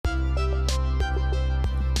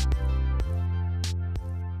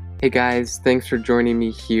Hey guys, thanks for joining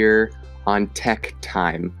me here on Tech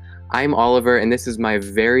Time. I'm Oliver, and this is my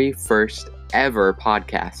very first ever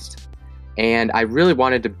podcast. And I really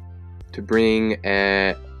wanted to bring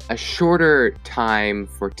a shorter time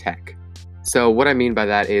for tech. So what I mean by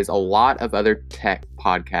that is a lot of other tech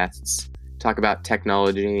podcasts talk about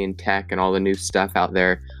technology and tech and all the new stuff out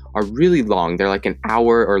there are really long. They're like an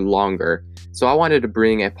hour or longer. So I wanted to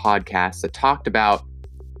bring a podcast that talked about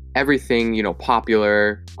everything,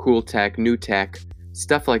 popular, cool tech, new tech,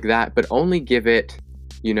 stuff like that, but only give it,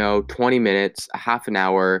 20 minutes, a half an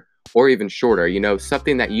hour, or even shorter,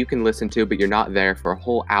 something that you can listen to, but you're not there for a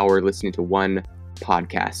whole hour listening to one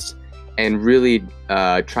podcast. And really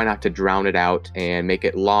try not to drown it out and make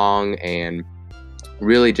it long and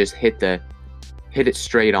really just hit it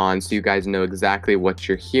straight on so you guys know exactly what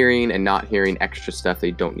you're hearing and not hearing extra stuff that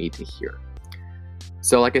you don't need to hear.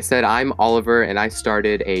 So like I said, I'm Oliver, and I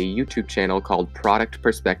started a YouTube channel called Product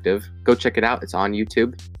Perspective. Go check it out. It's on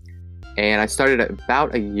YouTube. And I started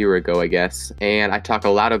about a year ago, I guess. And I talk a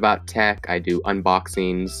lot about tech. I do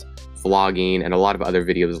unboxings, vlogging, and a lot of other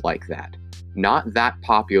videos like that. Not that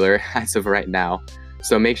popular as of right now.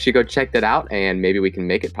 So make sure you go check that out, and maybe we can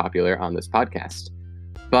make it popular on this podcast.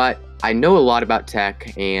 But I know a lot about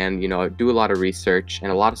tech, and I do a lot of research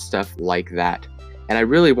and a lot of stuff like that. And I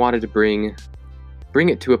really wanted to bring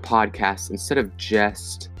it to a podcast instead of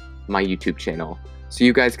just my YouTube channel. So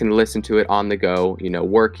you guys can listen to it on the go,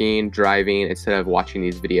 working, driving, instead of watching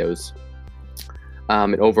these videos.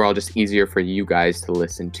 And overall, just easier for you guys to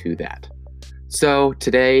listen to that. So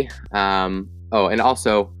today, and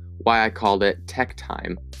also why I called it Tech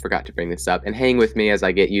Time. Forgot to bring this up. And hang with me as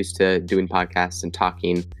I get used to doing podcasts and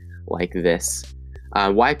talking like this.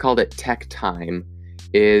 Why I called it Tech Time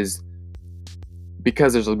is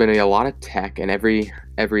because there's been a lot of tech, and every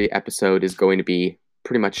episode is going to be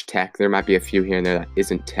pretty much tech. There might be a few here and there that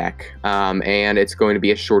isn't tech, and it's going to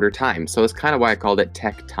be a shorter time. So that's kind of why I called it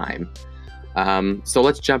Tech Time. So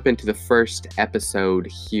let's jump into the first episode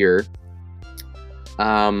here.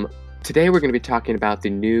 Today we're going to be talking about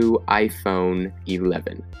the new iPhone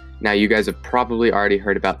 11. Now you guys have probably already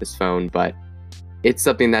heard about this phone, but it's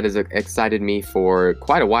something that has excited me for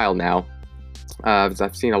quite a while now.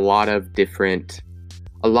 I've seen a lot of different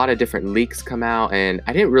leaks come out, and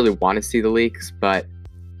I didn't really want to see the leaks, but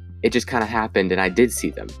it just kind of happened and I did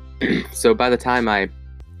see them. So by the time I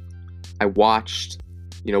watched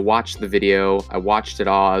the video, I watched it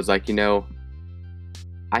all, I was like,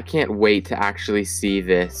 I can't wait to actually see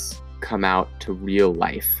this come out to real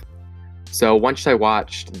life. So once I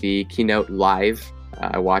watched the keynote live,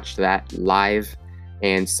 I watched that live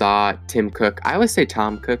and saw Tim Cook. I always say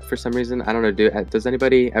Tom Cook for some reason. I don't know, does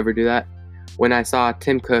anybody ever do that? When I saw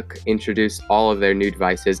Tim Cook introduce all of their new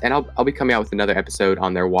devices, and I'll be coming out with another episode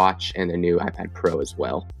on their watch and their new iPad Pro as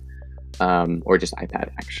well. Or just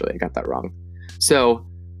iPad, actually, I got that wrong. So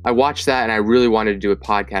I watched that, and I really wanted to do a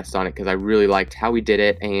podcast on it because I really liked how he did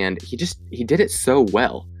it, and he did it so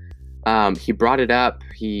well. He brought it up,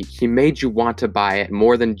 he made you want to buy it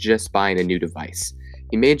more than just buying a new device.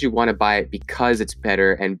 He made you want to buy it because it's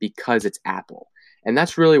better and because it's Apple. And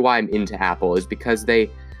that's really why I'm into Apple, is because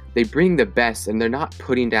they bring the best and they're not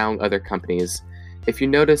putting down other companies. If you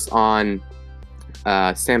notice on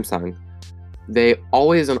Samsung, they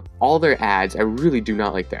always, on all their ads, I really do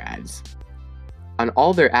not like their ads. On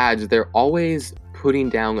all their ads, they're always putting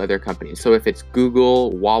down other companies. So if it's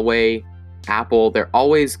Google, Huawei, Apple, they're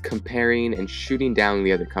always comparing and shooting down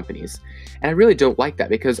the other companies. And I really don't like that,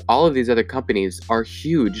 because all of these other companies are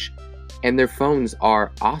huge and their phones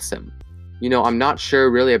are awesome. I'm not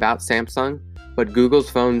sure really about Samsung, but Google's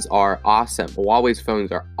phones are awesome. Huawei's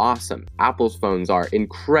phones are awesome. Apple's phones are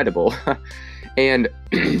incredible. And,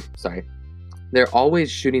 sorry, they're always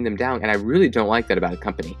shooting them down, and I really don't like that about a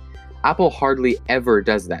company. Apple hardly ever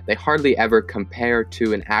does that. They hardly ever compare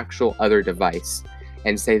to an actual other device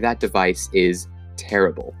and say that device is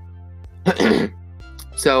terrible.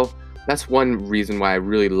 So that's one reason why I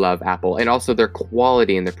really love Apple. And also their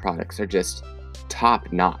quality in their products are just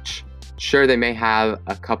top notch. Sure, they may have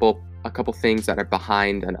a couple things that are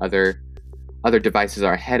behind and other devices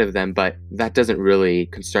are ahead of them, but that doesn't really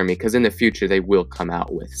concern me, because in the future they will come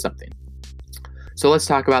out with something. So let's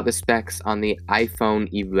talk about the specs on the iPhone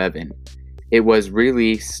 11. It was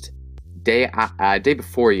released day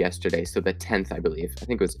before yesterday, so the 10th, I believe. I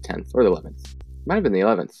think it was the 10th or the 11th. Might have been the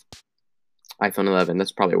 11th. iPhone 11,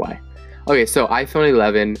 that's probably why. Okay, so iPhone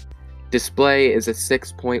 11 display is a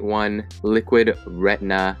 6.1 Liquid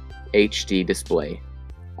Retina HD display.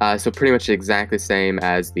 So pretty much exactly the same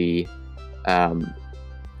as the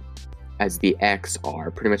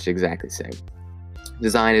XR, pretty much exactly the same.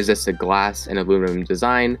 Design is just a glass and aluminum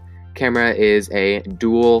design. camera is a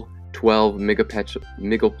dual 12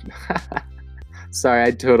 sorry,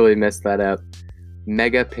 I totally messed that up.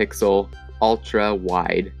 Megapixel ultra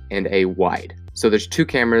wide and a wide. So there's two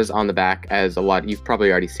cameras on the back, as you've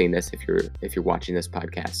probably already seen this if you're watching this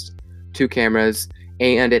podcast. Two cameras,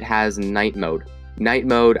 and it has night mode. Night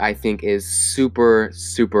mode, I think, is super,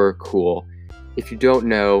 super cool. If you don't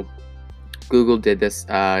know, Google did this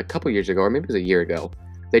a couple years ago, or maybe it was a year ago.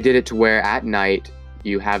 They did it to where at night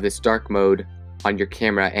you have this dark mode on your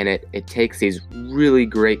camera, and it takes these really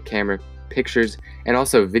great camera pictures and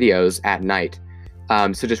also videos at night.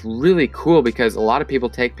 So just really cool, because a lot of people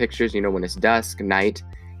take pictures, when it's dusk, night,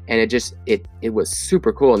 and it was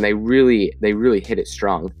super cool, and they really hit it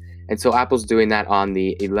strong. And so Apple's doing that on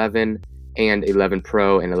the 11 and 11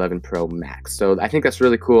 Pro and 11 Pro Max. So I think that's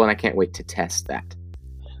really cool, and I can't wait to test that.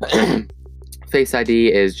 Face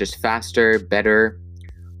ID is just faster, better.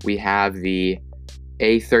 We have the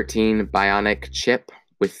A13 Bionic chip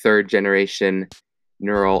with 3rd generation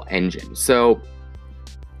neural engine. So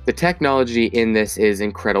the technology in this is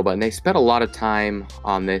incredible, and they spent a lot of time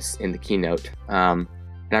on this in the keynote. And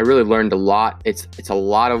I really learned a lot. It's a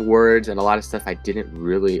lot of words and a lot of stuff I didn't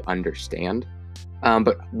really understand.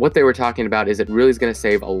 But what they were talking about is it really is going to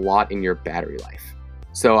save a lot in your battery life.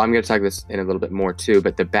 So I'm going to talk this in a little bit more too,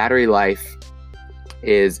 but the battery life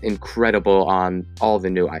is incredible on all the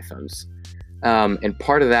new iPhones. And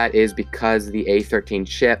part of that is because the A13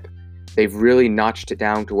 chip, they've really notched it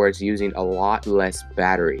down to where it's using a lot less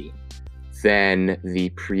battery than the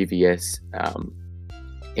previous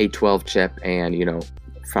A12 chip, and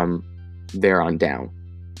from there on down.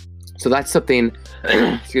 So that's something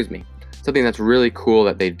something that's really cool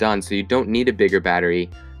that they've done. So you don't need a bigger battery,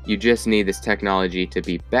 you just need this technology to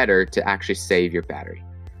be better to actually save your battery.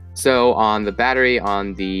 So on the battery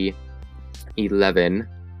on the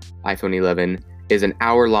iPhone 11 is an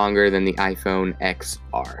hour longer than the iPhone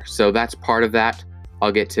XR. So that's part of that.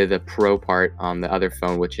 I'll get to the Pro part on the other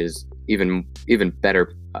phone, which is even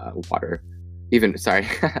better sorry,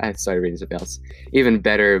 I started reading something else. Even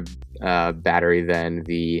better battery than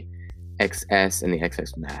the XS and the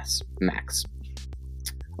XS Max.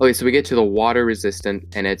 Okay, so we get to the water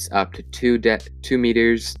resistant, and it's up to 2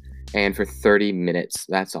 meters and for 30 minutes.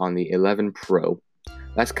 That's on the 11 Pro.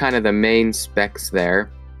 That's kind of the main specs there.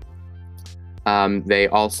 They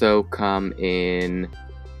also come in,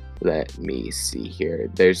 let me see here.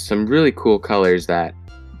 There's some really cool colors that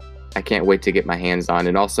I can't wait to get my hands on,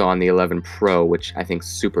 and also on the 11 Pro, which I think is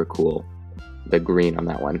super cool, the green on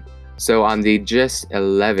that one. So on the just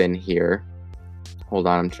 11 here, hold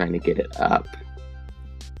on, I'm trying to get it up.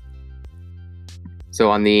 So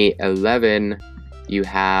on the 11, you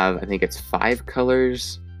have, I think it's 5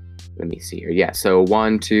 colors. Let me see here. Yeah, so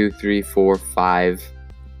 1, 2, 3, 4, 5,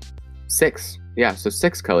 6. Yeah, so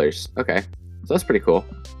 6 colors. Okay, so that's pretty cool.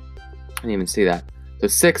 I didn't even see that. So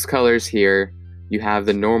 6 colors here. You have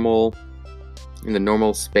the normal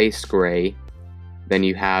space gray. Then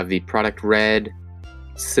you have the product red,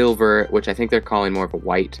 silver, which I think they're calling more of a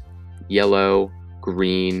white, yellow,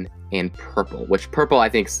 green, and purple, which purple I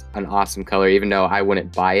think is an awesome color, even though I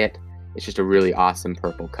wouldn't buy it. It's just a really awesome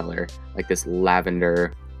purple color, like this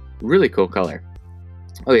lavender, really cool color.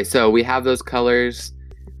 Okay, so we have those colors.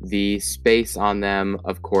 The space on them,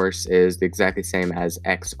 of course, is exactly same as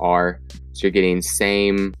XR. So you're getting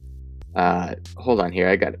same, hold on here,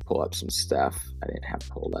 I got to pull up some stuff I didn't have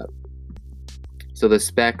pulled up. So the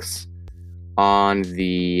specs on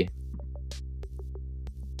the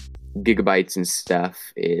gigabytes and stuff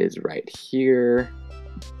is right here.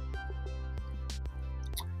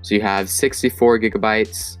 So you have 64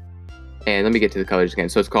 gigabytes, and let me get to the colors again.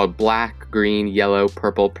 So it's called black, green, yellow,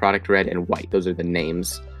 purple, product red, and white. Those are the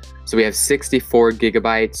names. So we have 64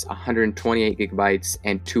 gigabytes, 128 gigabytes,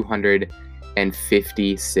 and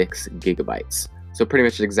 256 gigabytes. So pretty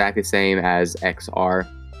much exactly the same as XR.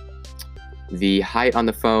 The height on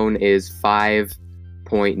the phone is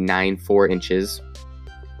 5.94 inches,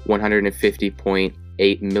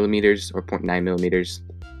 150.8 millimeters or 0.9 millimeters.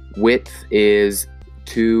 Width is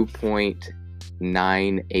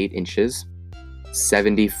 2.98 inches,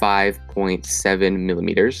 75.7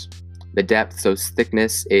 millimeters. The depth, so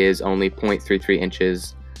thickness, is only 0.33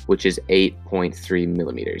 inches, which is 8.3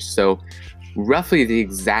 millimeters. So roughly the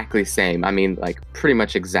exactly same. I mean, like pretty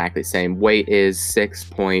much exactly same. Weight is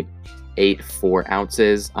 6.84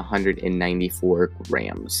 ounces, 194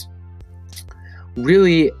 grams.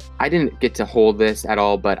 Really, I didn't get to hold this at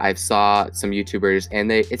all, but I saw some YouTubers,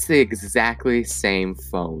 and it's the exactly same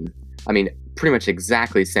phone. I mean, pretty much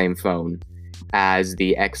exactly same phone as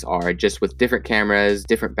the XR, just with different cameras,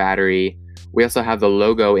 different battery. We also have the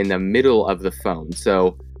logo in the middle of the phone.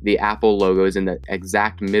 So the Apple logo is in the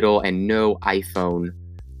exact middle and no iPhone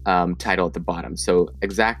title at the bottom. So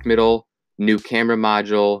exact middle, new camera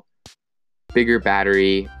module, bigger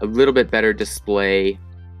battery, a little bit better display,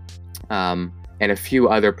 and a few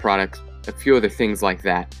other products, a few other things like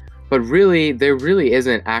that. But really, there really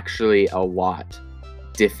isn't actually a lot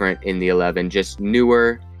different in the 11, just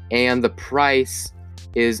newer, and the price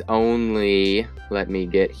is only, let me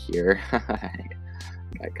get here,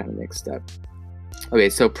 got kind of mixed up. Okay,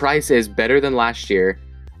 so price is better than last year,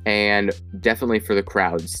 and definitely for the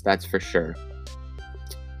crowds, that's for sure.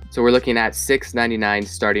 So we're looking at $699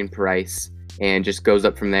 starting price, and just goes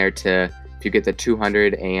up from there to, if you get the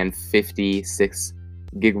 256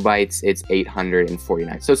 gigabytes, it's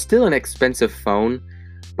 $849. So it's still an expensive phone,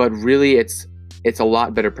 but really it's a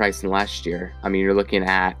lot better price than last year. I mean, you're looking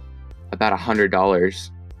at about $100.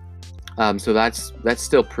 So that's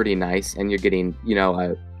still pretty nice, and you're getting, you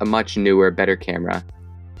know, a much newer, better camera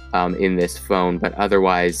in this phone, but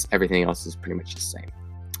otherwise everything else is pretty much the same.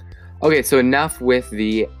 Okay, so enough with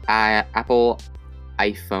the Apple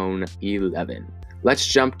iPhone 11. Let's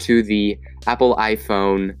jump to the Apple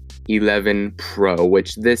iPhone 11 Pro,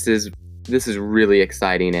 which this is really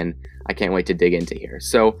exciting, and I can't wait to dig into here.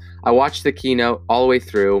 So I watched the keynote all the way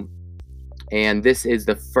through, and this is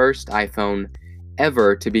the first iPhone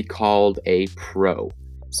ever to be called a Pro.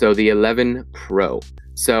 So the 11 Pro.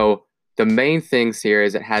 So the main things here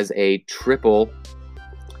is it has a triple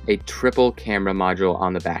camera module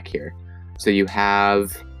on the back here. So you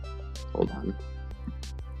have, hold on.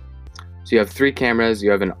 So you have 3 cameras.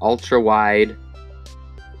 You have an ultra wide.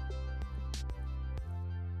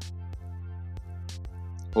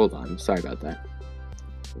 Hold on, sorry about that.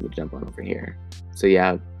 Let me jump on over here. So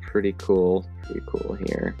yeah, pretty cool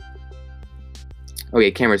here.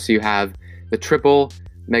 Okay, camera. So you have the triple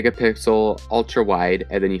megapixel ultra wide,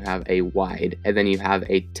 and then you have a wide, and then you have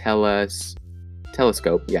a telescope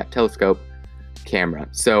camera.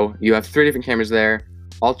 So you have 3 different cameras there.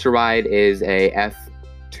 Ultra wide is a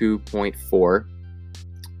f2.4,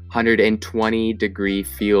 120 degree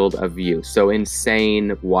field of view. So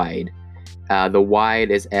insane wide. The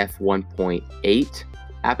wide is f1.8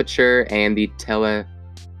 aperture, and the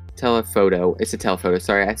telephoto, it's a telephoto,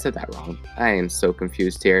 sorry, I said that wrong. I am so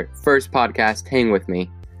confused here. First podcast, hang with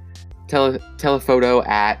me. Telephoto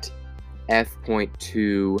at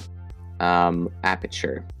f.2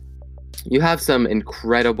 aperture. You have some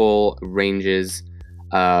incredible ranges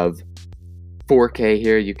of 4K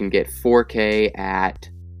here. You can get 4K at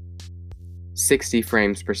 60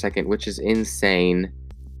 frames per second, which is insane.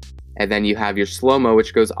 And then you have your slow-mo,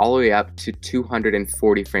 which goes all the way up to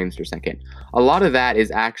 240 frames per second. A lot of that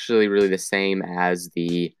is actually really the same as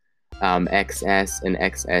the XS and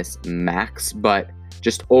XS Max, but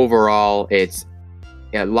just overall, it's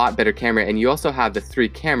a lot better camera. And you also have the 3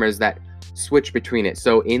 cameras that switch between it.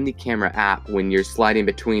 So in the camera app, when you're sliding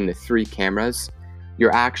between the 3 cameras,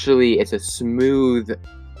 you're actually, it's a smooth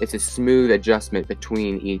adjustment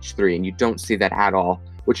between each 3, and you don't see that at all,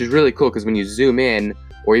 which is really cool, because when you zoom in,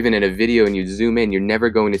 or even in a video and you zoom in, you're never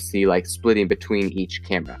going to see like splitting between each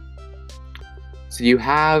camera. So you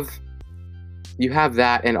have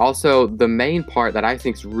that, and also the main part that I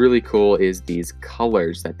think is really cool is these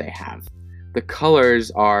colors that they have. The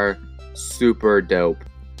colors are super dope.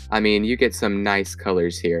 I mean, you get some nice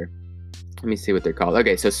colors here. Let me see what they're called.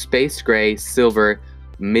 Okay, so space gray, silver,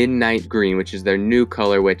 midnight green, which is their new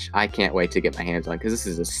color, which I can't wait to get my hands on, because this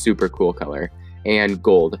is a super cool color, and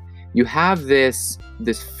gold. You have this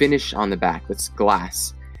finish on the back that's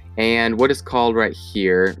glass, and what is called right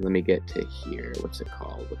here, let me get to here, what's it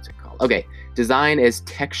called? Okay, design is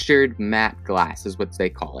textured matte glass is what they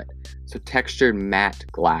call it. So textured matte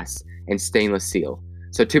glass and stainless steel.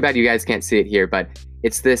 So too bad you guys can't see it here, but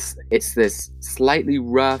it's this slightly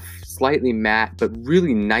rough, slightly matte, but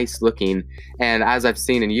really nice looking, and as I've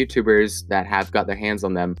seen in YouTubers that have got their hands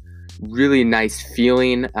on them, really nice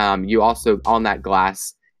feeling. You also, on that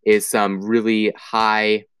glass, is some really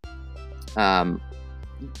high, so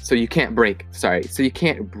you can't break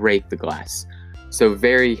the glass. So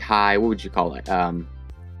very high, what would you call it?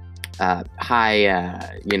 High,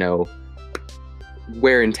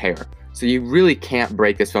 wear and tear. So you really can't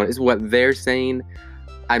break this phone, is what they're saying.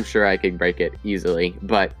 I'm sure I could break it easily,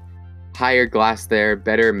 but higher glass there,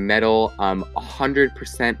 better metal, 100%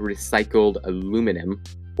 recycled aluminum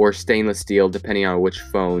or stainless steel, depending on which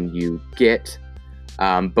phone you get.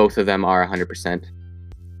 Both of them are 100%.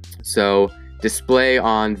 So display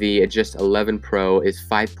on the just 11 Pro is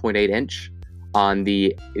 5.8 inch. On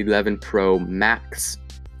the 11 Pro Max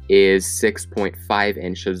is 6.5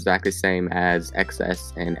 inch, so exactly the same as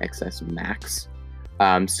XS and XS Max.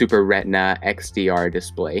 Super Retina XDR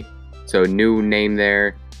display. So new name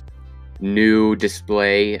there, new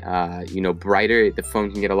display, brighter. The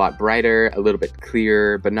phone can get a lot brighter, a little bit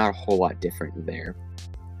clearer, but not a whole lot different there.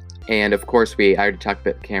 And of course, I already talked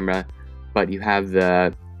about the camera, but you have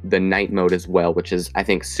the night mode as well, which is, I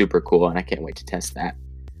think, super cool, and I can't wait to test that.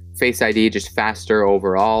 Face ID, just faster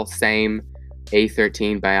overall, same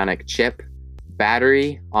A13 Bionic chip.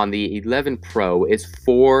 Battery on the 11 Pro is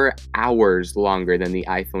 4 hours longer than the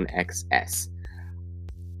iPhone XS.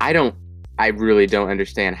 I really don't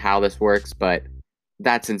understand how this works, but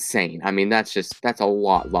that's insane. I mean, that's a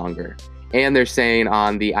lot longer. And they're saying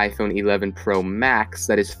on the iPhone 11 Pro Max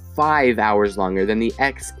that is 5 hours longer than the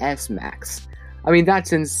XS Max. I mean,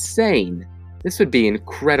 that's insane. This would be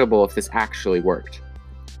incredible if this actually worked.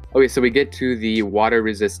 Okay, so we get to the water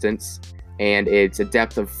resistance, and it's a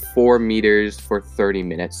depth of 4 meters for 30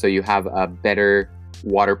 minutes. So you have a better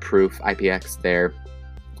waterproof IPX there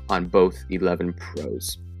on both 11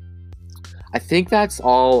 Pros. I think that's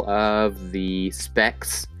all of the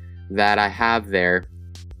specs that I have there.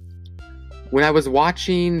 When I was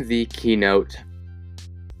watching the keynote,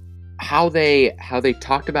 how they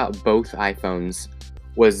talked about both iPhones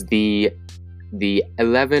was the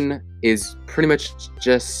 11 is pretty much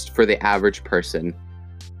just for the average person,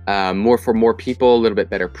 for more people, a little bit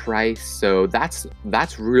better price. So that's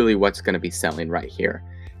really what's going to be selling right here.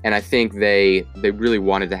 And I think they really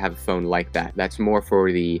wanted to have a phone like that. That's more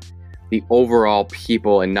for the overall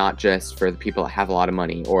people and not just for the people that have a lot of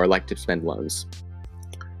money or like to spend loans.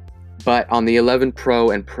 But on the 11 Pro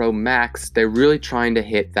and Pro Max, they're really trying to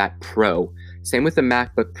hit that Pro. Same with the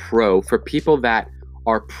MacBook Pro for people that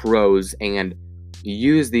are pros and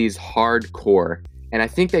use these hardcore. And I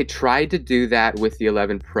think they tried to do that with the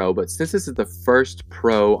 11 Pro, but since this is the first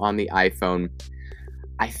Pro on the iPhone,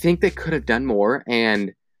 I think they could have done more.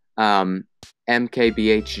 And MKBHD,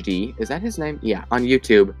 is that his name? Yeah, on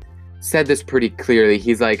YouTube, said this pretty clearly.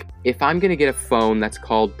 He's like, if I'm going to get a phone that's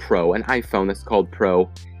called Pro, an iPhone that's called Pro,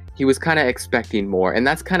 he was kind of expecting more. And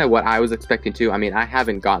that's kind of what I was expecting too. I mean, I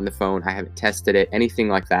haven't gotten the phone. I haven't tested it, anything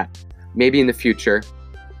like that. Maybe in the future.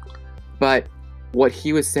 But what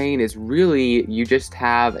he was saying is really you just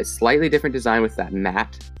have a slightly different design with that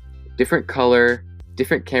matte, different color,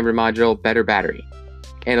 different camera module, better battery,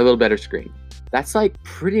 and a little better screen. That's like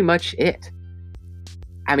pretty much it.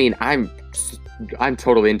 I mean, I'm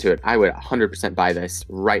totally into it. I would 100% buy this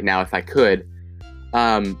right now if I could.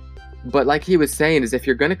 But like he was saying, is if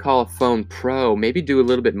you're going to call a phone Pro, maybe do a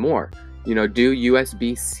little bit more. You know, do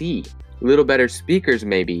USB-C, a little better speakers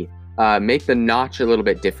maybe. Make the notch a little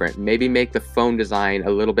bit different. Maybe make the phone design a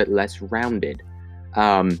little bit less rounded.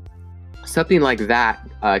 Something like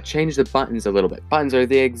that. Change the buttons a little bit. Buttons are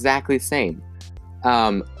the exactly same.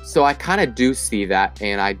 So I kind of do see that,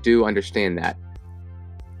 and I do understand that.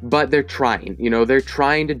 But they're trying. You know, they're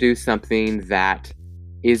trying to do something that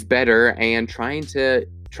is better and trying to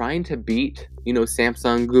beat, you know,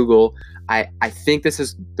 Samsung, Google. I think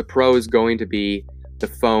the Pro is going to be the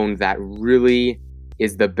phone that really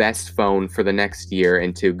is the best phone for the next year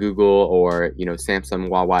until Google or, you know, Samsung,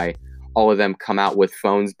 Huawei, all of them come out with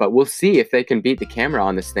phones. But we'll see if they can beat the camera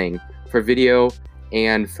on this thing for video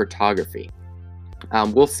and photography.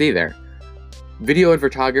 We'll see there. Video and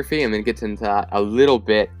photography, I'm going to get into that a little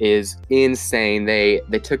bit, is insane. They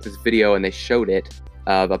took this video and they showed it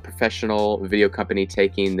of a professional video company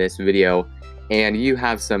taking this video, and you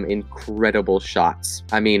have some incredible shots.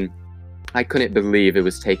 I mean, I couldn't believe it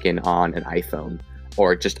was taken on an iPhone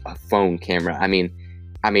or just a phone camera. I mean,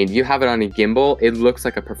 you have it on a gimbal, it looks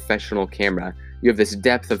like a professional camera. You have this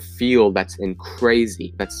depth of field that's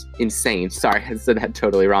that's insane. Sorry, I said that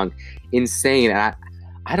totally wrong. Insane. And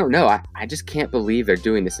I don't know. I just can't believe they're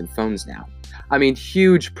doing this in phones now. I mean,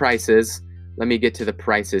 huge prices. Let me get to the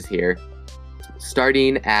prices here.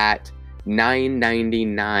 Starting at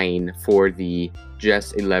 $999 for the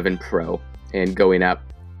just 11 Pro and going up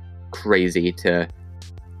crazy to,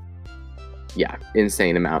 yeah,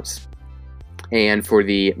 insane amounts. And for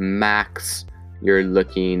the Max, you're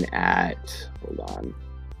looking at, hold on.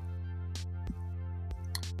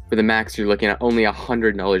 For the Max, you're looking at only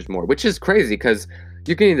 $100 more, which is crazy because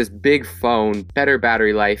you're getting this big phone, better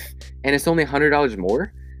battery life, and it's only $100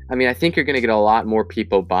 more. I mean, I think you're going to get a lot more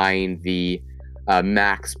people buying the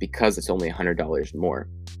Max because it's only $100 more.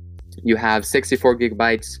 You have 64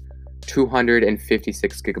 gigabytes,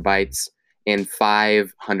 256 gigabytes, and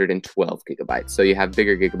 512 gigabytes. So you have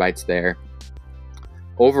bigger gigabytes there.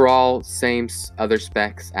 Overall, same other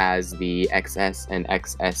specs as the XS and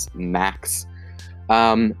XS Max.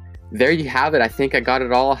 There you have it. I think I got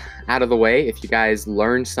it all out of the way. If you guys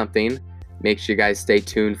learned something, make sure you guys stay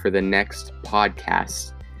tuned for the next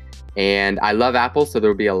podcast. And I love Apple, so there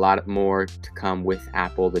will be a lot more to come with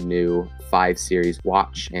Apple, the new 5 Series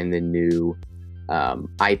watch and the new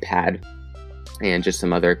iPad, and just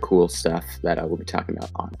some other cool stuff that I will be talking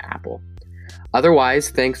about on Apple. Otherwise,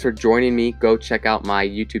 thanks for joining me. Go check out my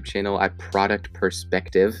YouTube channel at Product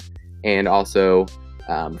Perspective, and also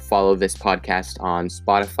follow this podcast on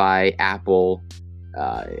Spotify, Apple,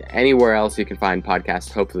 anywhere else you can find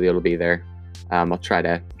podcasts. Hopefully it'll be there. I'll try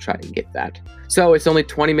to get that. So it's only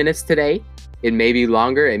 20 minutes today. It may be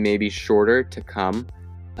longer, it may be shorter to come.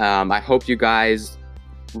 I hope you guys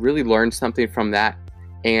really learned something from that.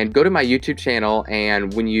 And go to my YouTube channel,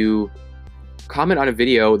 and when you comment on a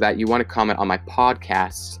video that you want to comment on my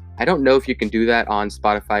podcast, I don't know if you can do that on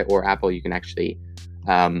Spotify or Apple. You can actually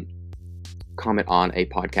comment on a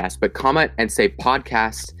podcast, but comment and say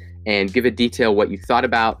podcast and give a detail what you thought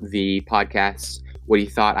about the podcast, what you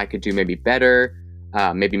thought I could do maybe better,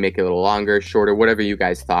 maybe make it a little longer, shorter, whatever you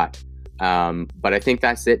guys thought. But I think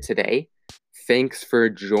that's it today. Thanks for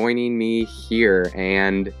joining me here,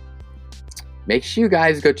 and make sure you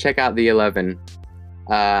guys go check out the 11.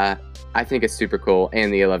 I think it's super cool,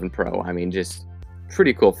 and the 11 Pro. I mean, just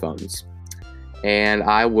pretty cool phones. And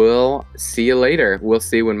I will see you later. We'll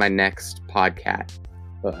see when my next podcast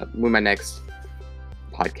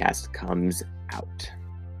comes out.